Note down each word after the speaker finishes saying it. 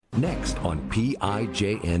Next on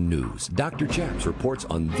PIJN News, Dr. Chaps reports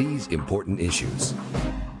on these important issues.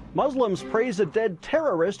 Muslims praise a dead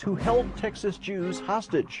terrorist who held Texas Jews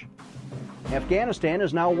hostage. Afghanistan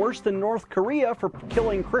is now worse than North Korea for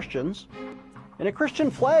killing Christians. And a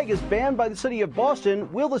Christian flag is banned by the city of Boston.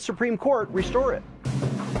 Will the Supreme Court restore it?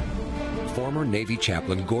 Former Navy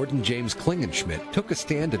chaplain Gordon James Klingenschmitt took a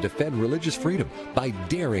stand to defend religious freedom by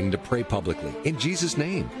daring to pray publicly in Jesus'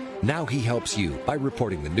 name. Now he helps you by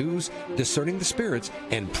reporting the news, discerning the spirits,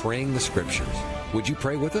 and praying the scriptures. Would you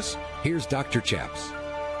pray with us? Here's Dr. Chaps.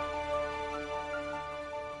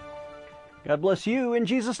 God bless you in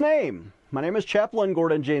Jesus' name. My name is Chaplain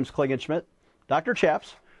Gordon James Klingenschmitt, Dr.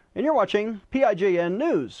 Chaps, and you're watching PIJN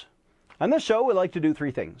News. On this show, we like to do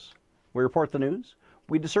three things. We report the news,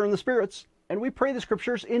 we discern the spirits, and we pray the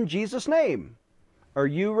scriptures in Jesus' name. Are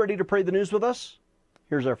you ready to pray the news with us?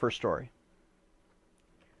 Here's our first story.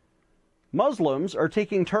 Muslims are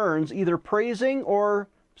taking turns either praising or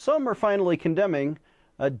some are finally condemning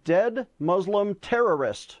a dead Muslim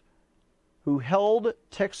terrorist who held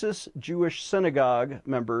Texas Jewish synagogue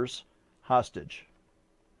members hostage.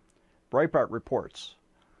 Breitbart reports,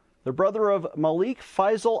 the brother of Malik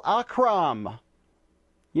Faisal Akram,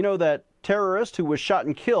 you know, that terrorist who was shot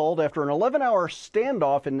and killed after an 11-hour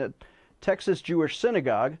standoff in the Texas Jewish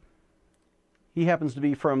synagogue. He happens to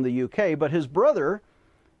be from the UK, but his brother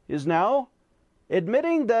is now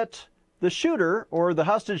admitting that the shooter, or the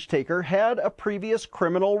hostage taker, had a previous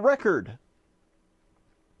criminal record.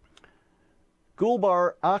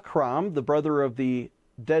 Gulbar Akram, the brother of the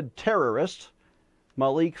dead terrorist,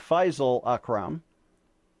 Malik Faisal Akram,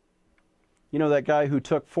 you know, that guy who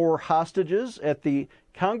took 4 hostages at the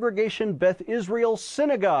Congregation Beth Israel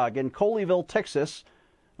Synagogue in Colleyville, Texas,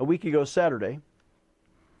 a week ago Saturday.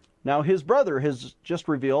 Now, his brother has just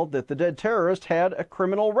revealed that the dead terrorist had a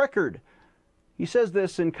criminal record. He says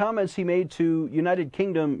this in comments he made to United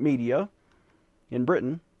Kingdom media in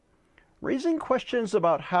Britain, raising questions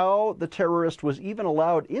about how the terrorist was even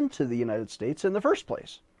allowed into the United States in the first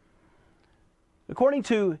place. According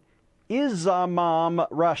to Izamam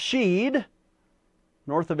Rashid,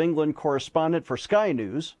 North of England correspondent for Sky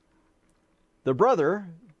News, the brother,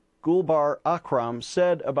 Gulbar Akram,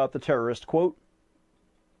 said about the terrorist, quote,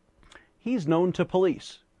 "He's known to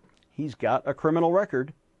police. He's got a criminal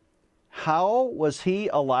record. How was he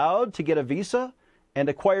allowed to get a visa and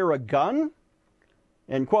acquire a gun?"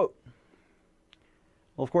 End quote.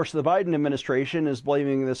 Well, of course, the Biden administration is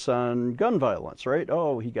blaming this on gun violence, right?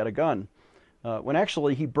 Oh, he got a gun. When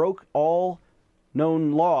actually he broke all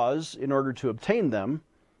known laws in order to obtain them,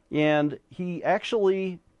 and he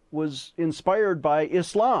actually was inspired by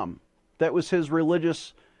Islam. That was his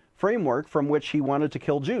religious framework from which he wanted to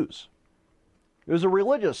kill Jews. It was a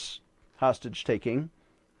religious hostage taking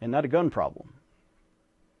and not a gun problem.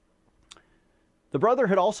 The brother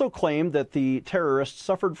had also claimed that the terrorist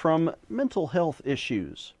suffered from mental health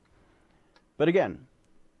issues. But again,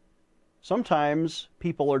 sometimes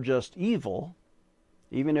people are just evil,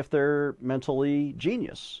 even if they're mentally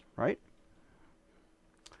genius, right?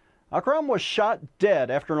 Akram was shot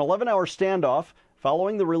dead after an 11-hour standoff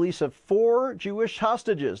following the release of 4 Jewish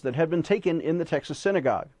hostages that had been taken in the Texas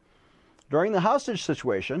synagogue. During the hostage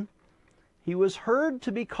situation, he was heard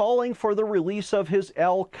to be calling for the release of his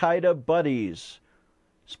al-Qaeda buddies,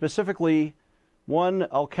 specifically one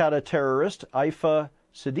al-Qaeda terrorist, Aifa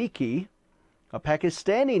Siddiqui, a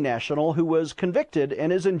Pakistani national who was convicted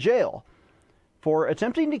and is in jail for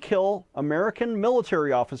attempting to kill American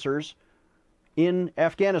military officers in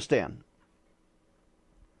Afghanistan.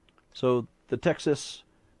 So the Texas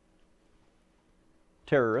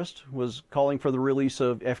terrorist was calling for the release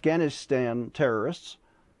of Afghanistan terrorists,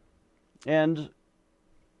 and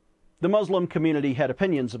the Muslim community had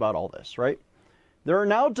opinions about all this, right? There are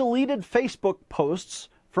now deleted Facebook posts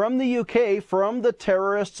from the UK from the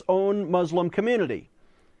terrorists' own Muslim community.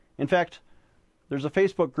 In fact, there's a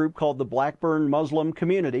Facebook group called the Blackburn Muslim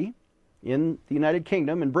Community in the United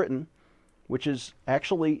Kingdom and Britain, which has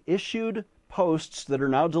actually issued posts that are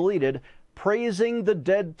now deleted praising the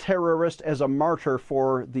dead terrorist as a martyr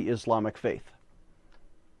for the Islamic faith.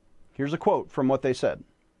 Here's a quote from what they said.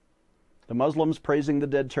 The Muslims praising the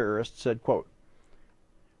dead terrorist said, quote,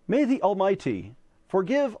 "May the Almighty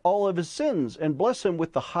forgive all of his sins and bless him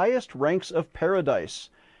with the highest ranks of paradise.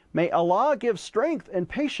 May Allah give strength and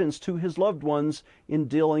patience to his loved ones in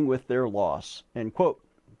dealing with their loss." End quote.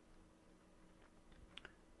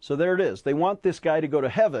 So there it is. They want this guy to go to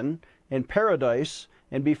heaven and paradise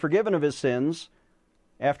and be forgiven of his sins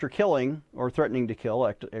after killing or threatening to kill.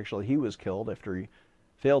 Actually, he was killed after he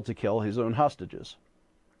failed to kill his own hostages.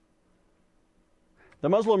 The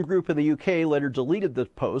Muslim group in the UK later deleted the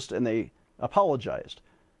post and they apologized.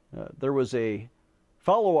 There was a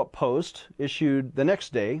follow-up post issued the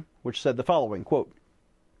next day which said the following, quote,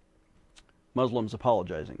 Muslims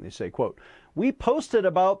apologizing. They say, quote, "We posted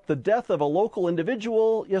about the death of a local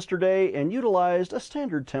individual yesterday and utilized a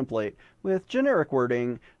standard template with generic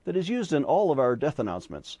wording that is used in all of our death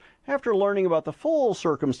announcements. After learning about the full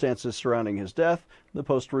circumstances surrounding his death, the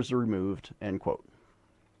post was removed," end quote.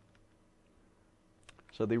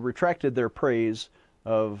 So they retracted their praise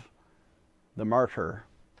of the martyr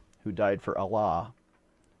who died for Allah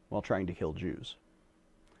while trying to kill Jews.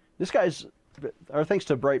 This guy's, our thanks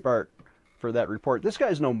to Breitbart for that report, this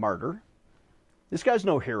guy's no martyr. This guy's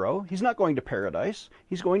no hero. He's not going to paradise.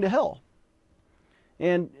 He's going to hell.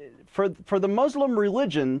 And for the Muslim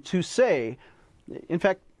religion to say, in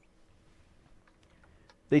fact,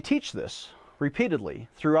 they teach this repeatedly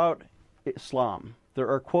throughout Islam. There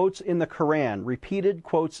are quotes in the Quran, repeated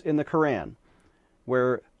quotes in the Quran,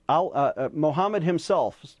 where Muhammad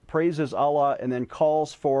himself praises Allah and then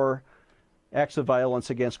calls for acts of violence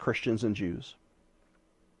against Christians and Jews.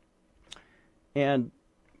 And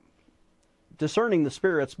discerning the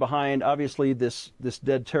spirits behind, obviously, this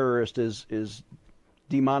dead terrorist is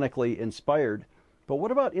demonically inspired. But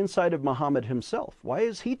what about inside of Muhammad himself? Why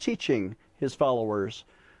is he teaching his followers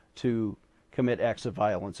to commit acts of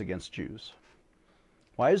violence against Jews?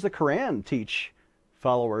 Why does the Quran teach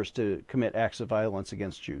followers to commit acts of violence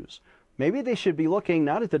against Jews? Maybe they should be looking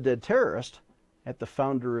not at the dead terrorist, at the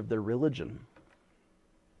founder of their religion.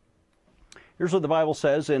 Here's what the Bible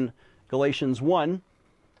says in Galatians 1.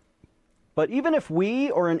 "But even if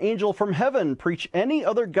we or an angel from heaven preach any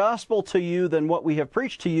other gospel to you than what we have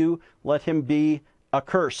preached to you, let him be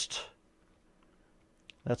accursed."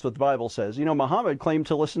 That's what the Bible says. You know, Muhammad claimed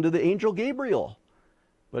to listen to the angel Gabriel,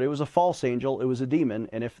 but it was a false angel. It was a demon.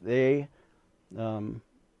 And if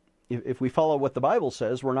we follow what the Bible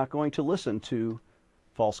says, we're not going to listen to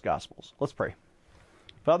false gospels. Let's pray.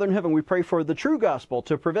 Father in heaven, we pray for the true gospel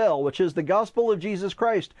to prevail, which is the gospel of Jesus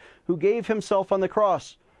Christ, who gave himself on the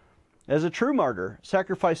cross as a true martyr,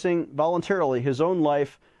 sacrificing voluntarily his own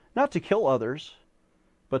life, not to kill others,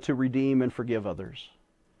 but to redeem and forgive others.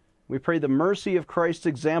 We pray the mercy of Christ's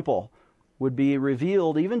example would be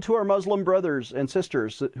revealed even to our Muslim brothers and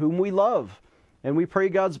sisters whom we love. And we pray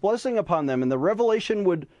God's blessing upon them, and the revelation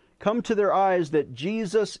would come to their eyes that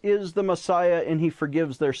Jesus is the Messiah and he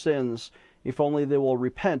forgives their sins, if only they will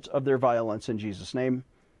repent of their violence. In Jesus' name,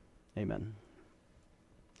 amen.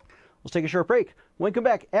 Let's take a short break. When we come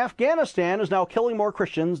back, Afghanistan is now killing more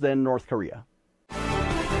Christians than North Korea.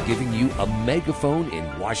 Giving you a megaphone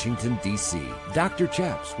in Washington, D.C. Dr.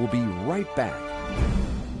 Chaps will be right back.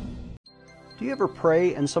 Do you ever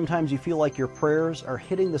pray and sometimes you feel like your prayers are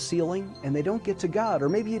hitting the ceiling and they don't get to God, or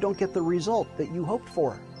maybe you don't get the result that you hoped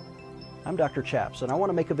for? I'm Dr. Chaps, and I want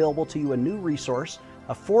to make available to you a new resource,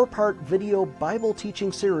 a 4-part video Bible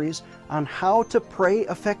teaching series on how to pray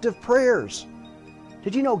effective prayers.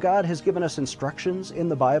 Did you know God has given us instructions in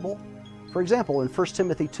the Bible? For example, in 1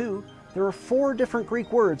 Timothy 2, there are 4 different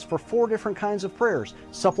Greek words for 4 different kinds of prayers: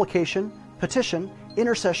 supplication, petition,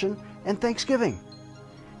 intercession, and thanksgiving.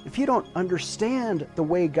 If you don't understand the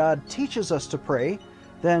way God teaches us to pray,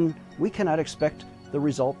 then we cannot expect the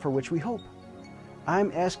result for which we hope.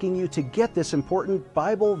 I'm asking you to get this important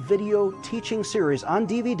Bible video teaching series on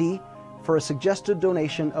DVD for a suggested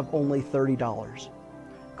donation of only $30.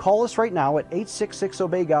 Call us right now at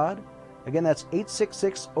 866-OBEY-GOD. Again, that's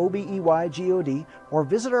 866-OBEY-GOD, or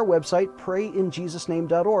visit our website,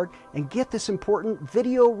 prayinjesusname.org, and get this important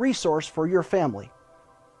video resource for your family.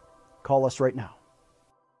 Call us right now.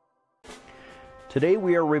 Today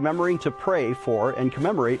we are remembering to pray for and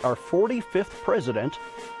commemorate our 45th president,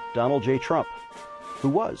 Donald J. Trump, who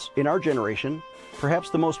was, in our generation, perhaps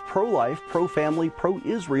the most pro-life, pro-family,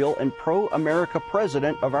 pro-Israel, and pro-America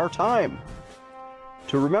president of our time.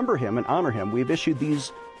 To remember him and honor him, we've issued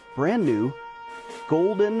these brand new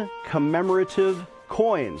golden commemorative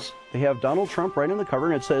coins. They have Donald Trump right on the cover,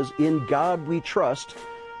 and it says, "In God We Trust,"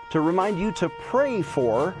 to remind you to pray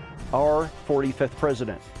for our 45th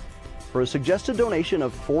president. For a suggested donation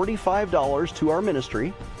of $45 to our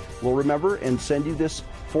ministry, we'll remember and send you this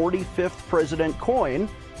 45th president coin.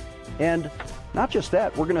 And not just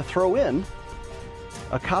that, we're going to throw in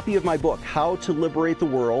a copy of my book, How to Liberate the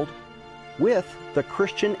World, with the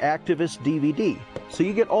Christian Activist DVD. So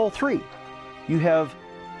you get all 3. You have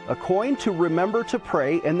a coin to remember to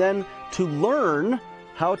pray, and then to learn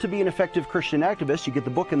how to be an effective Christian activist, you get the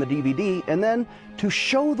book and the DVD, and then to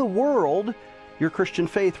show the world your Christian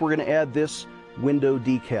faith, we're going to add this window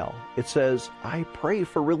decal. It says, "I pray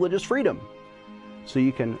for religious freedom." so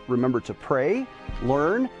you can remember to pray,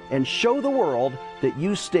 learn, and show the world that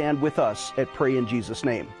you stand with us at Pray in Jesus'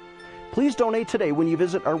 Name. Please donate today when you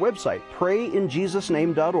visit our website,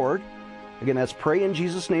 prayinjesusname.org. Again, that's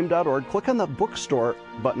prayinjesusname.org. Click on the bookstore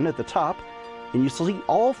button at the top, and you see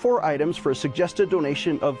all 4 items for a suggested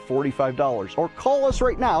donation of $45. Or call us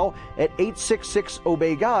right now at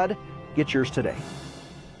 866-OBEY-GOD. Get yours today.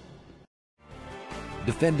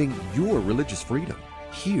 Defending your religious freedom.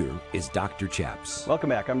 Here is Dr. Chaps. Welcome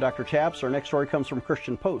back. I'm Dr. Chaps. Our next story comes from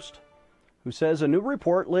Christian Post, who says a new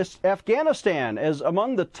report lists Afghanistan as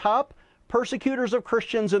among the top persecutors of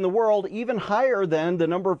Christians in the world, even higher than the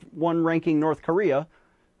number 1 ranking North Korea,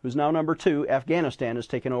 who's now number 2. Afghanistan has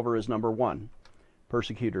taken over as number 1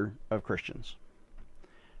 persecutor of Christians.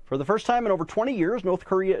 For the first time in over 20 years, North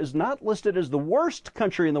Korea is not listed as the worst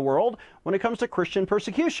country in the world when it comes to Christian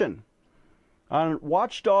persecution. On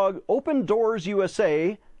watchdog Open Doors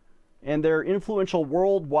USA and their influential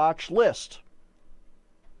World Watch list.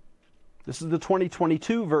 This is the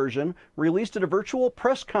 2022 version, released at a virtual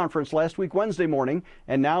press conference last week, Wednesday morning,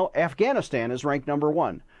 and now Afghanistan is ranked number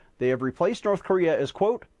 1. They have replaced North Korea as,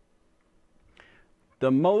 quote,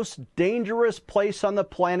 the most dangerous place on the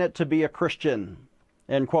planet to be a Christian,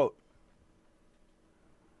 end quote.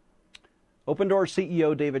 Open Doors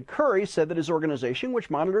CEO David Curry said that his organization, which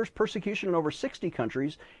monitors persecution in over 60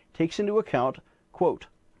 countries, takes into account, quote,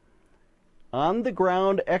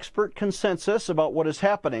 on-the-ground expert consensus about what is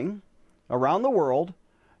happening around the world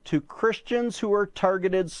to Christians who are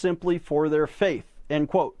targeted simply for their faith, end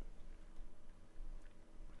quote.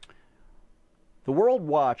 The World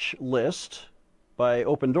Watch list by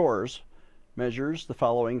Open Doors measures the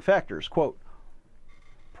following factors, quote,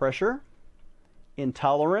 pressure,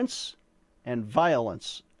 intolerance, and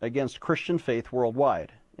violence against Christian faith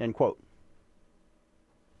worldwide, end quote.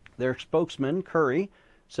 Their spokesman, Curry,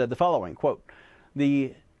 said the following, quote,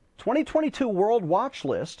 the 2022 World Watch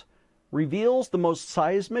list reveals the most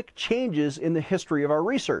seismic changes in the history of our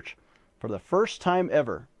research. For the first time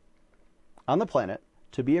ever on the planet,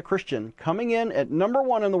 to be a Christian, coming in at number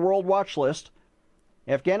 1 on the World Watch list,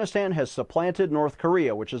 Afghanistan has supplanted North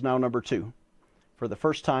Korea, which is now number 2, for the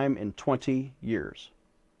first time in 20 years.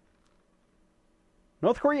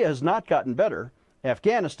 North Korea has not gotten better.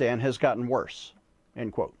 Afghanistan has gotten worse,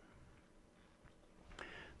 end quote.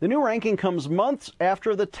 The new ranking comes months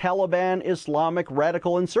after the Taliban Islamic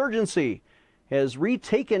radical insurgency has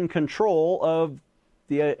retaken control of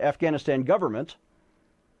the Afghanistan government.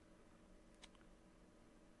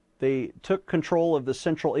 They took control of the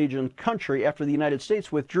Central Asian country after the United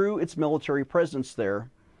States withdrew its military presence there.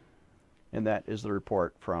 And that is the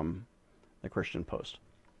report from the Christian Post.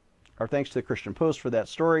 Our thanks to the Christian Post for that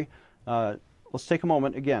story. Let's take a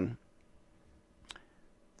moment again.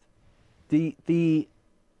 The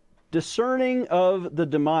discerning of the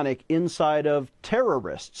demonic inside of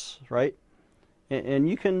terrorists, right? And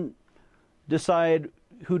you can decide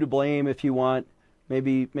who to blame if you want.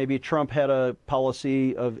 Maybe Trump had a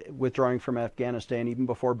policy of withdrawing from Afghanistan even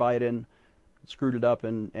before Biden screwed it up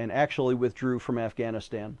and actually withdrew from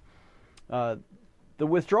Afghanistan. The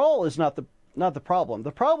withdrawal is not the problem.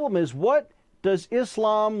 The problem is, what does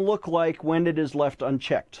Islam look like when it is left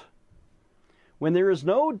unchecked? When there is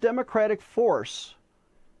no democratic force,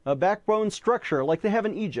 a backbone structure like they have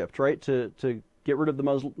in Egypt, right, to get rid of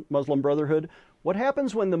the Muslim Brotherhood. What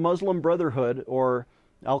happens when the Muslim Brotherhood or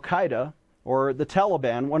Al-Qaeda or the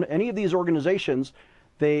Taliban, any of these organizations,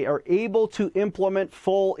 they are able to implement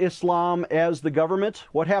full Islam as the government?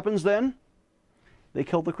 What happens then? They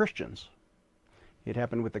kill the Christians. It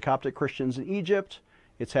happened with the Coptic Christians in Egypt.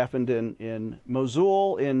 It's happened in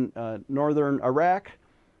Mosul, in northern Iraq,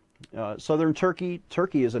 southern Turkey.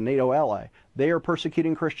 Turkey is a NATO ally. They are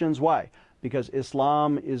persecuting Christians. Why? Because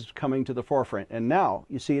Islam is coming to the forefront. And now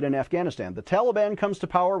you see it in Afghanistan. The Taliban comes to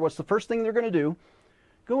power. What's the first thing they're going to do?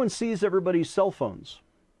 Go and seize everybody's cell phones.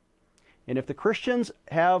 And if the Christians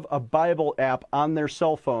have a Bible app on their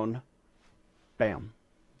cell phone, bam,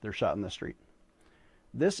 they're shot in the street.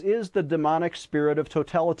 This is the demonic spirit of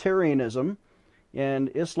totalitarianism,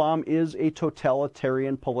 and Islam is a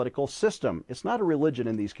totalitarian political system. It's not a religion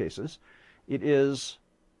in these cases. It is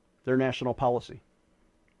their national policy.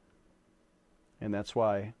 And that's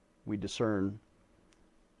why we discern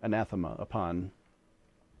anathema upon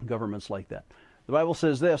governments like that. The Bible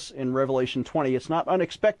says this in Revelation 20. It's not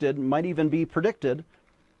unexpected, might even be predicted.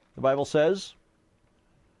 The Bible says,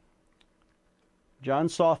 John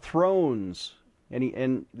saw thrones,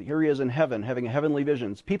 and here he is in heaven, having heavenly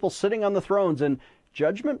visions. People sitting on the thrones, and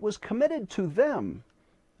judgment was committed to them.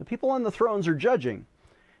 The people on the thrones are judging.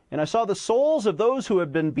 And I saw the souls of those who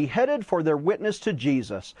had been beheaded for their witness to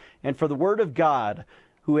Jesus and for the word of God,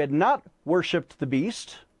 who had not worshipped the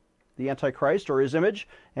beast, the Antichrist, or his image,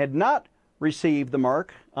 had not received the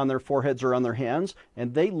mark on their foreheads or on their hands,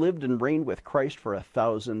 and they lived and reigned with Christ for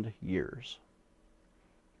 1,000 years.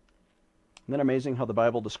 Isn't that amazing how the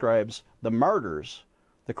Bible describes the martyrs,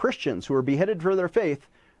 the Christians who were beheaded for their faith?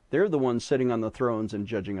 They're the ones sitting on the thrones and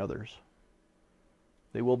judging others.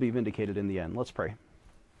 They will be vindicated in the end. Let's pray.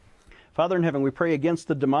 Father in heaven, we pray against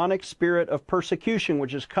the demonic spirit of persecution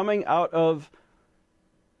which is coming out of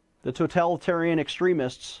the totalitarian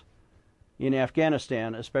extremists in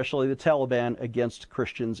Afghanistan, especially the Taliban, against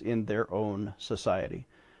Christians in their own society.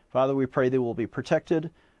 Father, we pray they will be protected,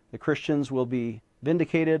 the Christians will be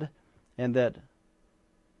vindicated, and that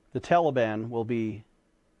the Taliban will be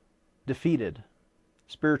defeated,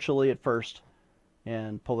 spiritually at first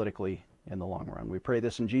and politically in the long run. We pray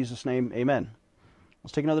this in Jesus' name. Amen.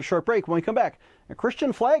 Let's take another short break. When we come back, a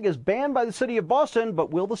Christian flag is banned by the city of Boston, but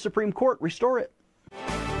will the Supreme Court restore it?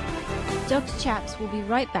 Dr. Chaps will be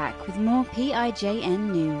right back with more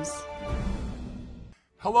PIJN news.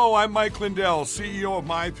 Hello, I'm Mike Lindell, CEO of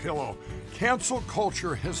MyPillow. Cancel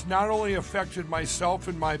culture has not only affected myself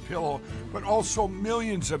and MyPillow, but also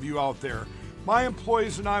millions of you out there. My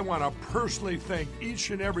employees and I want to personally thank each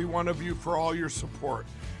and every one of you for all your support.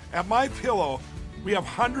 At MyPillow, we have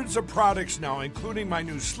hundreds of products now, including my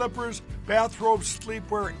new slippers, bathrobes,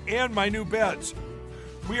 sleepwear, and my new beds.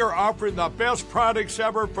 We are offering the best products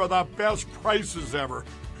ever for the best prices ever.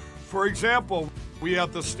 For example, we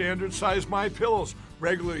have the standard size MyPillows,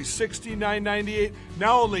 regularly $69.98,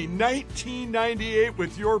 now only $19.98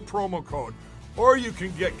 with your promo code. Or you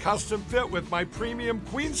can get custom fit with my premium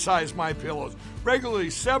queen size MyPillows, regularly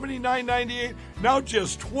 $79.98, now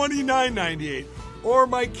just $29.98. Or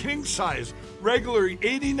my king size, regularly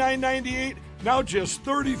 $89.98, now just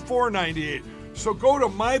 $34.98. So go to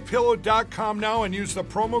MyPillow.com now and use the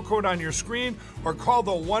promo code on your screen or call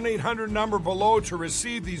the 1-800 number below to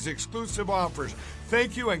receive these exclusive offers.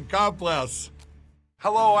 Thank you and God bless.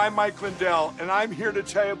 Hello, I'm Mike Lindell, and I'm here to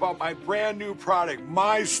tell you about my brand new product,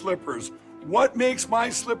 My Slippers. What makes my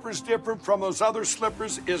slippers different from those other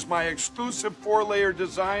slippers is my exclusive 4-layer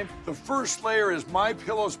design. The first layer is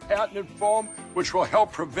MyPillow's patented foam, which will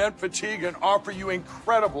help prevent fatigue and offer you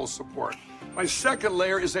incredible support. My second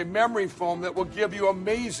layer is a memory foam that will give you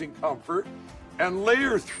amazing comfort. And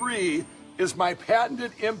layer 3 is my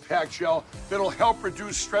patented impact gel that'll help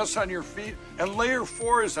reduce stress on your feet. And layer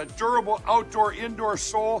 4 is a durable outdoor-indoor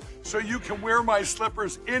sole so you can wear my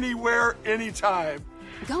slippers anywhere, anytime.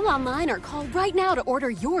 Go online or call right now to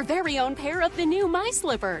order your very own pair of the new My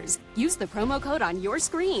Slippers. Use the promo code on your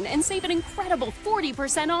screen and save an incredible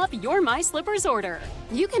 40% off your My Slippers order.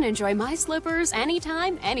 You can enjoy My Slippers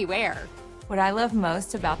anytime, anywhere. What I love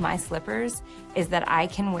most about my slippers is that I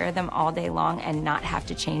can wear them all day long and not have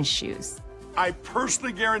to change shoes. I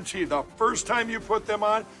personally guarantee the first time you put them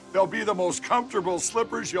on, they'll be the most comfortable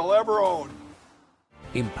slippers you'll ever own.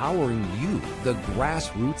 Empowering you, the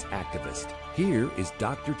grassroots activist. Here is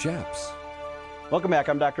Dr. Chaps. Welcome back.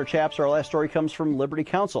 I'm Dr. Chaps. Our last story comes from Liberty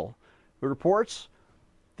Counsel, who reports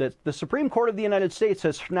that the Supreme Court of the United States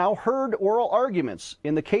has now heard oral arguments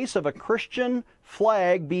in the case of a Christian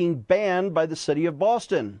flag being banned by the city of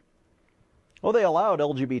Boston. Well, they allowed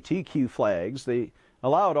LGBTQ flags. They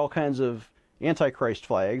allowed all kinds of Antichrist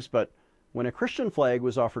flags, but when a Christian flag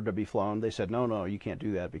was offered to be flown, they said, no, you can't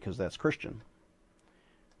do that because that's Christian.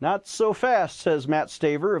 Not so fast, says Matt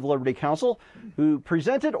Staver of Liberty Counsel, who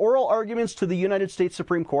presented oral arguments to the United States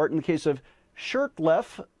Supreme Court in the case of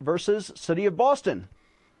Shurtleff versus City of Boston,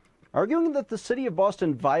 arguing that the city of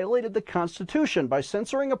Boston violated the Constitution by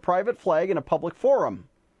censoring a private flag in a public forum.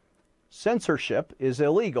 Censorship is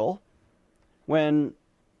illegal when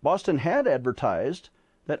Boston had advertised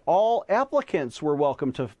that all applicants were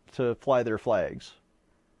welcome to fly their flags.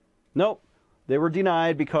 Nope. They were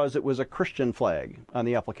denied because it was a Christian flag on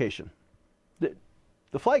the application.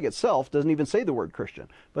 The flag itself doesn't even say the word Christian,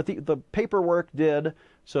 but the paperwork did,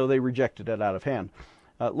 so they rejected it out of hand.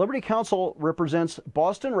 Liberty Counsel represents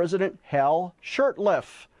Boston resident Hal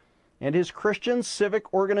Shurtleff and his Christian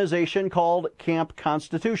civic organization called Camp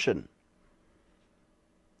Constitution.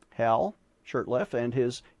 Hal Shurtleff and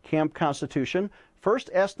his Camp Constitution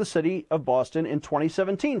first asked the city of Boston in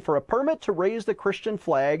 2017 for a permit to raise the Christian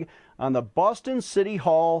flag on the Boston City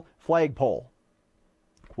Hall flagpole.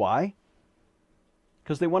 Why?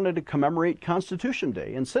 Because they wanted to commemorate Constitution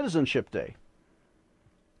Day and Citizenship Day.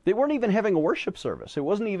 They weren't even having a worship service. It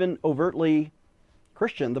wasn't even overtly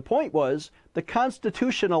Christian. The point was the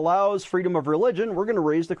Constitution allows freedom of religion. We're going to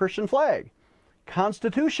raise the Christian flag.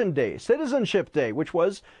 Constitution Day, Citizenship Day, which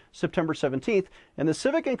was September 17th, and the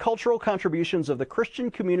civic and cultural contributions of the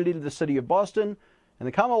Christian community to the city of Boston and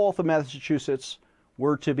the Commonwealth of Massachusetts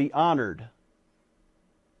were to be honored,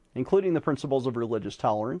 including the principles of religious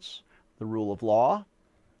tolerance, the rule of law,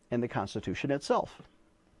 and the Constitution itself.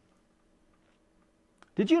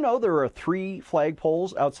 Did you know there are 3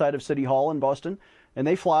 flagpoles outside of City Hall in Boston, and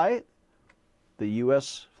they fly the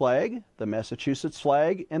U.S. flag, the Massachusetts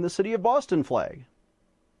flag, and the City of Boston flag?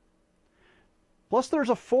 Plus, there's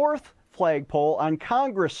a 4th flagpole on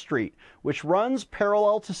Congress Street, which runs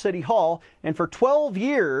parallel to City Hall, and for 12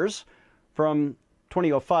 years, from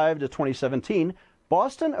 2005 to 2017,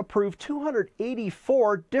 Boston approved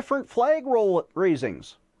 284 different flag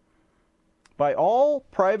raisings. By all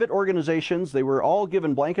private organizations, they were all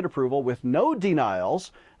given blanket approval with no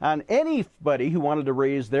denials on anybody who wanted to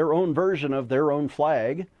raise their own version of their own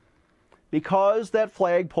flag, because that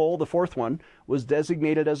flagpole, the 4th one, was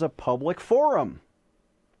designated as a public forum.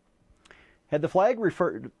 Had the flag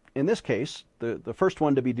referred, in this case, the first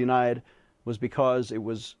one to be denied was because it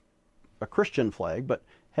was a Christian flag, but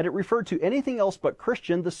had it referred to anything else but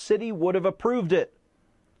Christian, the city would have approved it.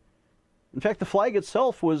 In fact, the flag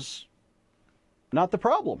itself was not the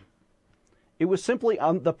problem. It was simply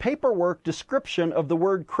on the paperwork description of the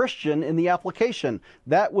word Christian in the application.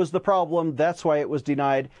 That was the problem. That's why it was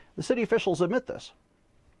denied. The city officials admit this.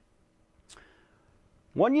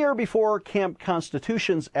 1 year before Camp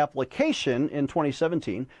Constitution's application in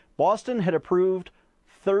 2017, Boston had approved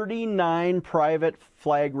 39 private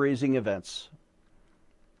flag-raising events.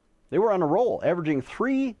 They were on a roll, averaging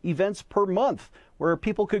 3 events per month where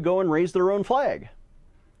people could go and raise their own flag.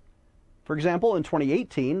 For example, in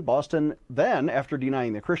 2018, Boston then, after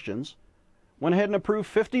denying the Christians, went ahead and approved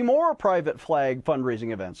 50 more private flag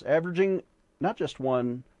fundraising events, averaging not just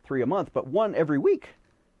 3 a month, but 1 every week.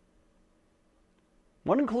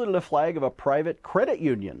 One included a flag of a private credit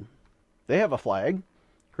union. They have a flag.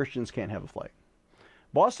 Christians can't have a flag.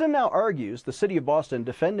 Boston now argues, the city of Boston,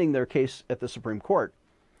 defending their case at the Supreme Court,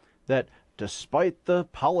 that despite the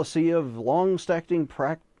policy of long-standing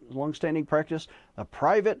practice, the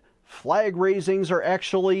private flag raisings are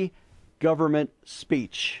actually government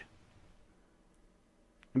speech.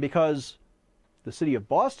 And because the city of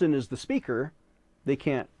Boston is the speaker, they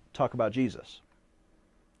can't talk about Jesus.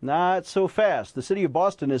 Not so fast. The city of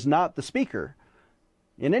Boston is not the speaker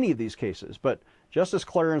in any of these cases. But Justice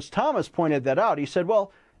Clarence Thomas pointed that out. He said,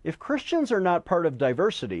 well, if Christians are not part of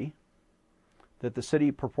diversity that the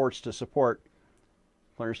city purports to support,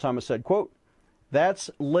 Clarence Thomas said, quote, that's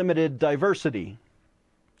limited diversity,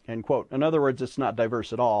 end quote. In other words, it's not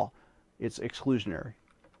diverse at all. It's exclusionary.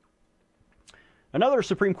 Another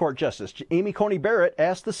Supreme Court Justice, Amy Coney Barrett,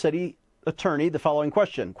 asked the city attorney the following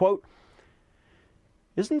question, quote,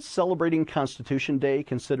 isn't celebrating Constitution Day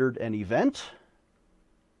considered an event?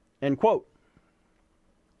 End quote.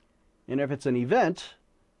 And if it's an event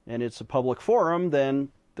and it's a public forum, then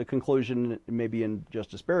the conclusion, maybe in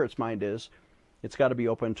Justice Barrett's mind, is it's got to be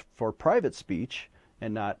open for private speech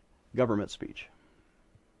and not government speech,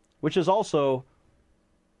 which is also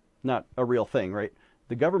not a real thing, right?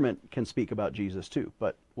 The government can speak about Jesus too,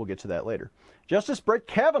 but we'll get to that later. Justice Brett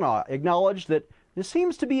Kavanaugh acknowledged that this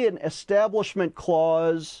seems to be an establishment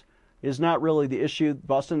clause, is not really the issue.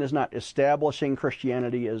 Boston is not establishing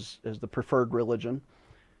Christianity as the preferred religion,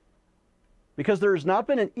 because there has not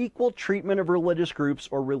been an equal treatment of religious groups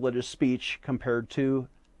or religious speech compared to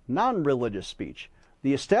non-religious speech.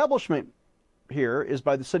 The establishment here is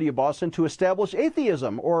by the city of Boston to establish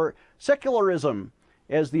atheism or secularism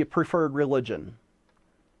as the preferred religion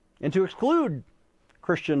and to exclude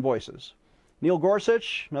Christian voices. Neil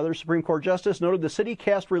Gorsuch, another Supreme Court justice, noted the city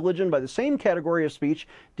cast religion by the same category of speech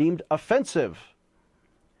deemed offensive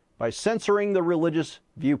by censoring the religious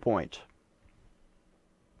viewpoint.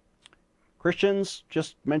 Christians,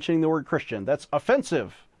 just mentioning the word Christian, that's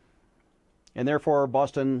offensive. And therefore,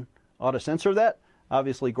 Boston ought to censor that.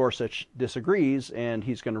 Obviously, Gorsuch disagrees, and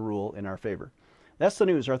he's going to rule in our favor. That's the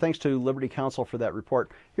news. Our thanks to Liberty Counsel for that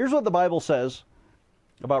report. Here's what the Bible says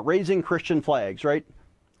about raising Christian flags, right?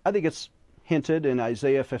 I think it's hinted in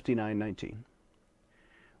Isaiah 59:19.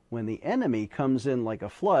 When the enemy comes in like a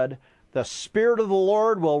flood, the Spirit of the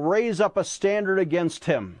Lord will raise up a standard against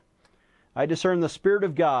him. I discern the Spirit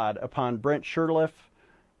of God upon Brent Shurtleff,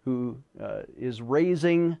 who is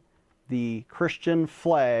raising the Christian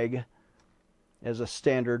flag as a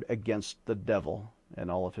standard against the devil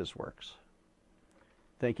and all of his works.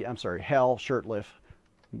 Thank you. I'm sorry, Hal Shurtleff,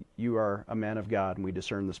 you are a man of God, and we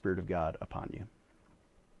discern the Spirit of God upon you.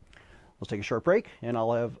 Let's take a short break, and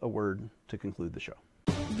I'll have a word to conclude the show.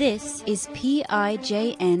 This is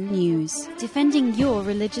PIJN News, defending your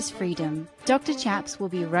religious freedom. Dr. Chaps will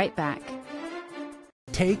be right back.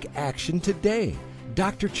 Take action today.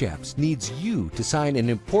 Dr. Chaps needs you to sign an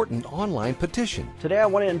important online petition. Today I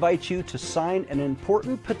want to invite you to sign an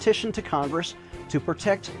important petition to Congress to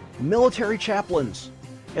protect military chaplains,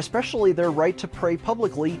 especially their right to pray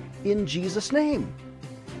publicly in Jesus' name.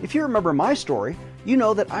 If you remember my story, you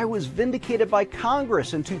know that I was vindicated by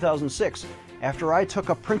Congress in 2006 after I took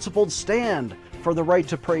a principled stand for the right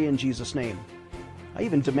to pray in Jesus' name. I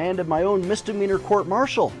even demanded my own misdemeanor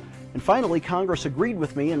court-martial, and finally Congress agreed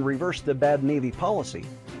with me and reversed the bad Navy policy.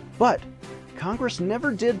 But Congress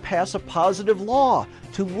never did pass a positive law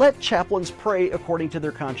to let chaplains pray according to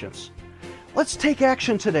their conscience. Let's take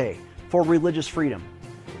action today for religious freedom.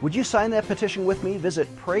 Would you sign that petition with me?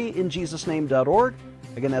 Visit prayinjesusname.org.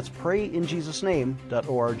 Again, that's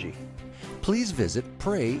prayinjesusname.org. Please visit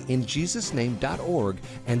prayinjesusname.org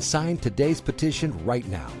and sign today's petition right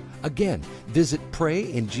now. Again, visit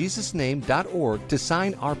prayinjesusname.org to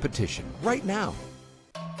sign our petition right now.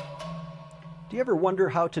 Do you ever wonder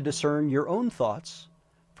how to discern your own thoughts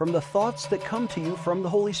from the thoughts that come to you from the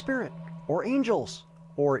Holy Spirit, or angels,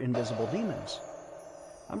 or invisible demons?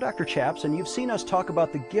 I'm Dr. Chaps, and you've seen us talk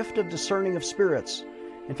about the gift of discerning of spirits.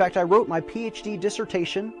 In fact, I wrote my PhD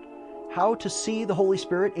dissertation, How to See the Holy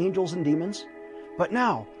Spirit, Angels and Demons. But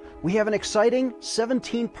now, we have an exciting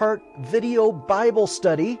 17-part video Bible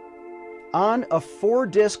study on a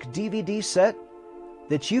 4-disc DVD set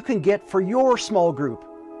that you can get for your small group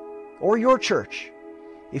or your church.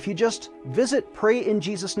 If you just visit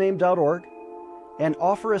prayinjesusname.org and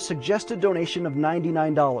offer a suggested donation of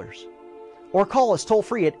 $99. Or call us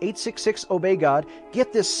toll-free at 866-OBEY-GOD.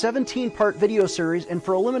 Get this 17-part video series, and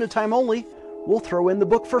for a limited time only, we'll throw in the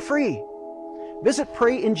book for free. Visit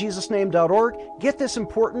prayinjesusname.org. Get this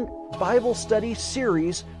important Bible study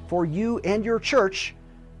series for you and your church,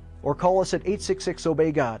 or call us at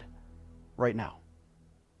 866-OBEY-GOD right now.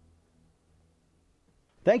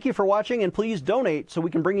 Thank you for watching, and please donate so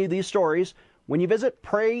we can bring you these stories. When you visit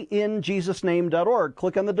prayinjesusname.org,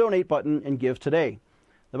 click on the donate button and give today.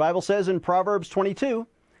 The Bible says in Proverbs 22,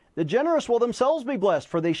 "The generous will themselves be blessed,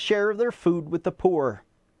 for they share their food with the poor."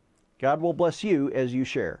 God will bless you as you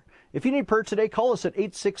share. If you need prayer today, call us at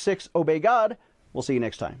 866-OBEY-GOD. We'll see you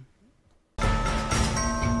next time.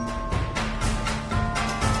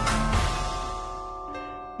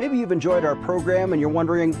 Maybe you've enjoyed our program and you're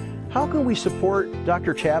wondering, how can we support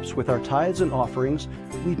Dr. Chaps with our tithes and offerings?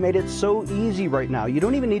 We've made it so easy right now. You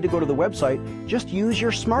don't even need to go to the website. Just use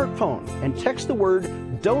your smartphone and text the word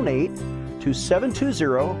DONATE to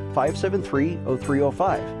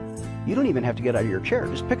 720-573-0305. You don't even have to get out of your chair.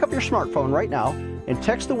 Just pick up your smartphone right now and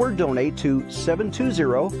text the word DONATE to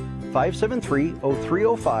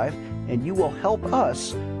 720-573-0305, and you will help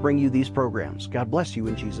us bring you these programs. God bless you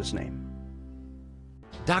in Jesus' name.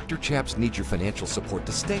 Dr. Chaps needs your financial support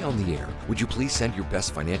to stay on the air. Would you please send your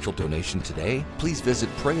best financial donation today? Please visit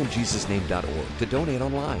prayinjesusname.org to donate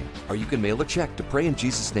online, or you can mail a check to Pray in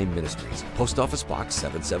Jesus' Name Ministries, Post Office Box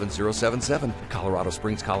 77077, Colorado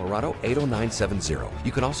Springs, Colorado 80970.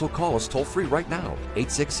 You can also call us toll-free right now,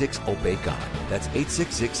 866-OBEY-GOD. That's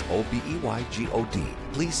 866-OBEYGOD.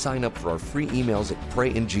 Please sign up for our free emails at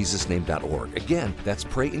prayinjesusname.org. Again, that's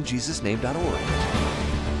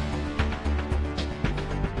prayinjesusname.org.